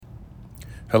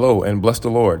Hello and bless the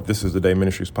Lord. This is the Day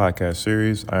Ministries podcast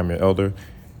series. I'm your elder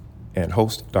and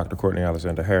host, Dr. Courtney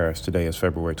Alexander Harris. Today is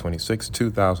February 26,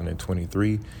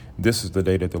 2023. This is the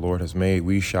day that the Lord has made.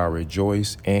 We shall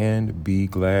rejoice and be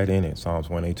glad in it. Psalms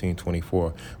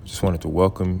 118:24. I just wanted to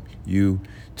welcome you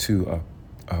to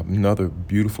another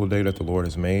beautiful day that the Lord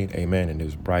has made. Amen. It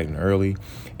is bright and early,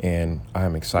 and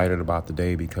I'm excited about the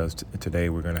day because today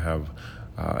we're going to have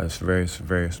a very,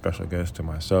 very special guest to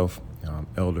myself,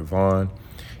 Elder Vaughn,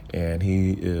 and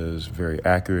he is very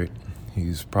accurate.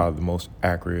 He's probably the most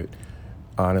accurate,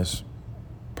 honest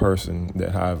person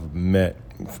that I've met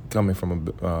coming from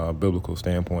a biblical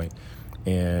standpoint,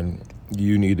 and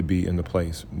you need to be in the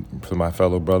place. For my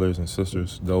fellow brothers and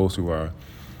sisters, those who are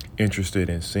interested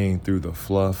in seeing through the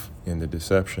fluff and the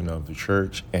deception of the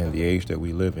church and the age that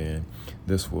we live in,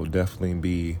 this will definitely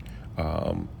be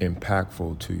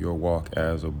impactful to your walk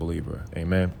as a believer.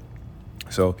 Amen.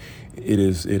 So it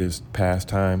is past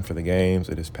time for the games.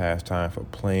 It is past time for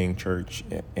playing church.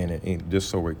 And just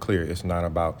so we're clear, it's not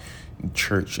about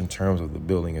church in terms of the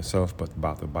building itself, but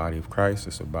about the body of Christ.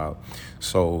 It's about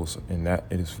souls, and that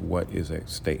is what is at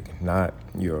stake, not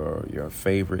your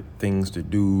favorite things to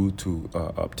do, to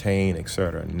obtain,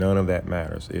 etc. None of that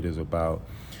matters. It is about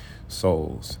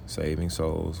souls, saving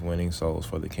souls, winning souls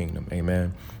for the kingdom.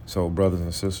 Amen. So brothers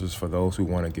and sisters, for those who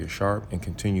want to get sharp and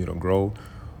continue to grow,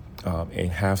 and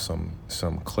have some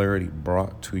clarity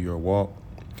brought to your walk,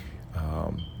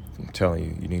 I'm telling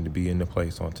you, you need to be in the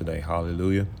place on today.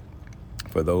 Hallelujah.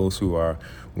 For those who are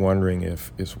wondering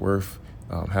if it's worth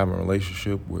having a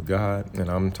relationship with God, and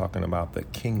I'm talking about the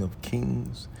King of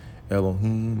Kings,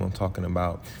 Elohim. I'm talking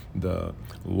about the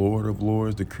Lord of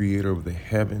Lords, the creator of the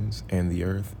heavens and the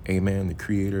earth. Amen. The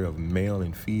creator of male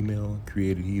and female,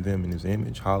 created he them in his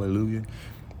image. Hallelujah.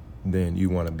 Then you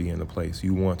want to be in the place.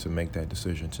 You want to make that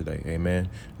decision today. Amen.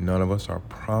 None of us are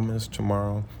promised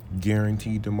tomorrow,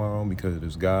 guaranteed tomorrow, because it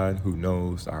is God who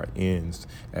knows our ends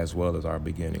as well as our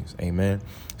beginnings. Amen.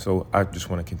 So I just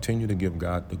want to continue to give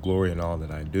God the glory in all that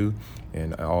I do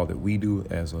and all that we do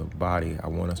as a body. I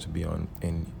want us to be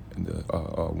in the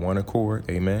one accord.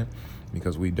 Amen.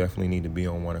 Because we definitely need to be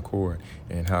on one accord.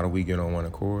 And how do we get on one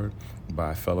accord?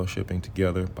 By fellowshipping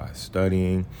together, by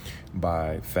studying,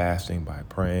 by fasting, by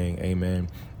praying, amen,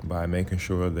 by making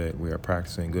sure that we are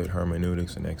practicing good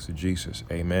hermeneutics and exegesis,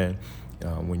 amen.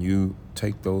 When you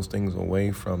take those things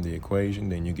away from the equation,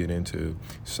 then you get into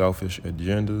selfish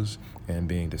agendas and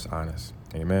being dishonest,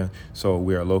 amen. So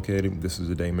we are located, this is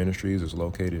the Day Ministries, is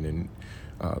located in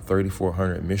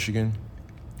 3400 Michigan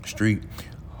Street,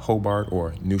 Hobart,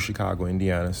 or New Chicago,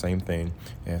 Indiana, same thing.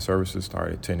 And services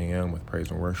start at 10 a.m. with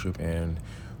praise and worship. And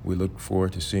we look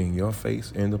forward to seeing your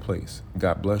face in the place.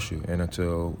 God bless you. And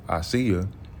until I see you,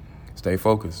 stay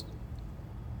focused.